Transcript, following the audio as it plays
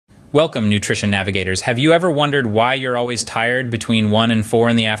Welcome, nutrition navigators. Have you ever wondered why you're always tired between 1 and 4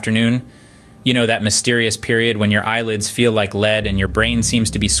 in the afternoon? You know, that mysterious period when your eyelids feel like lead and your brain seems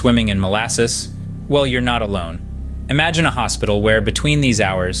to be swimming in molasses? Well, you're not alone. Imagine a hospital where, between these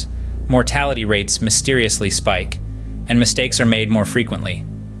hours, mortality rates mysteriously spike, and mistakes are made more frequently.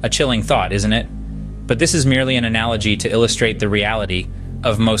 A chilling thought, isn't it? But this is merely an analogy to illustrate the reality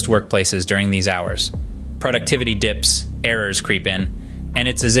of most workplaces during these hours. Productivity dips, errors creep in, and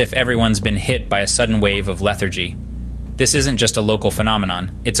it's as if everyone's been hit by a sudden wave of lethargy. This isn't just a local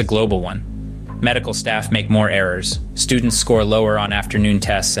phenomenon, it's a global one. Medical staff make more errors, students score lower on afternoon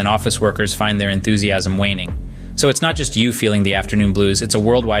tests, and office workers find their enthusiasm waning. So it's not just you feeling the afternoon blues, it's a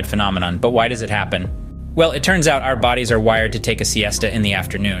worldwide phenomenon. But why does it happen? Well, it turns out our bodies are wired to take a siesta in the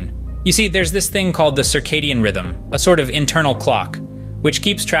afternoon. You see, there's this thing called the circadian rhythm, a sort of internal clock, which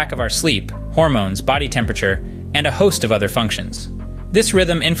keeps track of our sleep, hormones, body temperature, and a host of other functions. This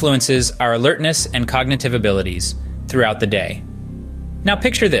rhythm influences our alertness and cognitive abilities throughout the day. Now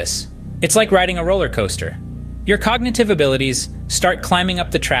picture this. It's like riding a roller coaster. Your cognitive abilities start climbing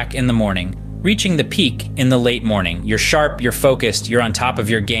up the track in the morning, reaching the peak in the late morning. You're sharp, you're focused, you're on top of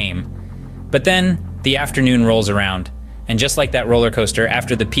your game. But then the afternoon rolls around, and just like that roller coaster,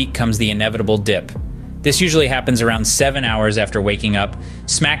 after the peak comes the inevitable dip. This usually happens around 7 hours after waking up,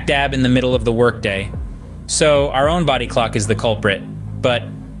 smack dab in the middle of the workday. So our own body clock is the culprit. But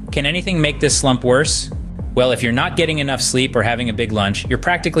can anything make this slump worse? Well, if you're not getting enough sleep or having a big lunch, you're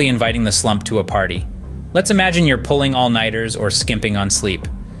practically inviting the slump to a party. Let's imagine you're pulling all-nighters or skimping on sleep.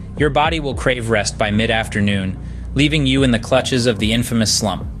 Your body will crave rest by mid-afternoon, leaving you in the clutches of the infamous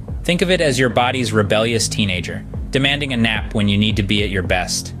slump. Think of it as your body's rebellious teenager, demanding a nap when you need to be at your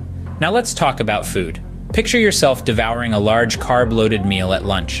best. Now let's talk about food. Picture yourself devouring a large carb-loaded meal at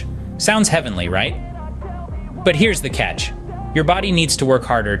lunch. Sounds heavenly, right? But here's the catch. Your body needs to work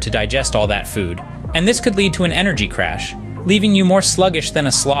harder to digest all that food, and this could lead to an energy crash, leaving you more sluggish than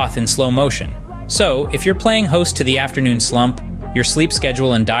a sloth in slow motion. So, if you're playing host to the afternoon slump, your sleep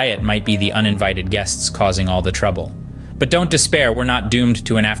schedule and diet might be the uninvited guests causing all the trouble. But don't despair, we're not doomed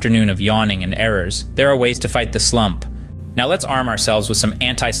to an afternoon of yawning and errors. There are ways to fight the slump. Now let's arm ourselves with some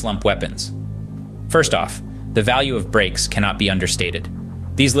anti-slump weapons. First off, the value of breaks cannot be understated.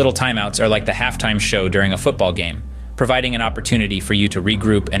 These little timeouts are like the halftime show during a football game, providing an opportunity for you to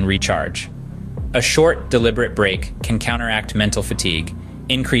regroup and recharge. A short, deliberate break can counteract mental fatigue,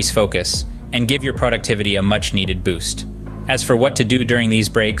 increase focus, and give your productivity a much-needed boost. As for what to do during these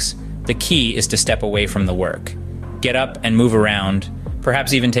breaks, the key is to step away from the work. Get up and move around,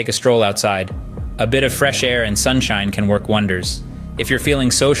 perhaps even take a stroll outside. A bit of fresh air and sunshine can work wonders. If you're feeling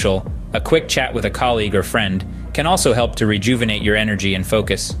social, a quick chat with a colleague or friend can also help to rejuvenate your energy and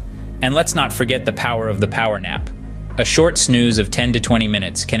focus. And let's not forget the power of the power nap. A short snooze of 10 to 20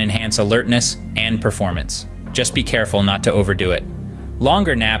 minutes can enhance alertness and performance. Just be careful not to overdo it.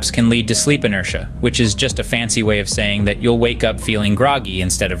 Longer naps can lead to sleep inertia, which is just a fancy way of saying that you'll wake up feeling groggy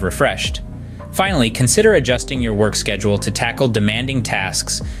instead of refreshed. Finally, consider adjusting your work schedule to tackle demanding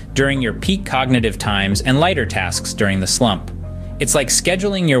tasks during your peak cognitive times and lighter tasks during the slump. It's like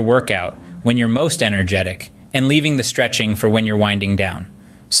scheduling your workout when you're most energetic and leaving the stretching for when you're winding down.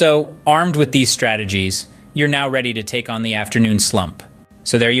 So, armed with these strategies, you're now ready to take on the afternoon slump.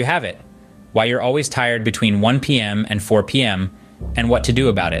 So there you have it. Why you're always tired between 1 p.m. and 4 p.m. and what to do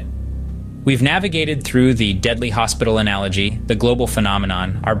about it. We've navigated through the deadly hospital analogy, the global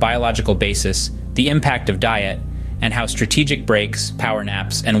phenomenon, our biological basis, the impact of diet, and how strategic breaks, power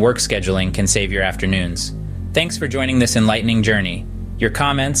naps, and work scheduling can save your afternoons. Thanks for joining this enlightening journey. Your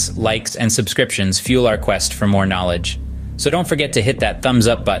comments, likes, and subscriptions fuel our quest for more knowledge. So don't forget to hit that thumbs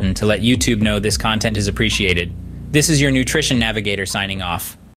up button to let YouTube know this content is appreciated. This is your Nutrition Navigator signing off.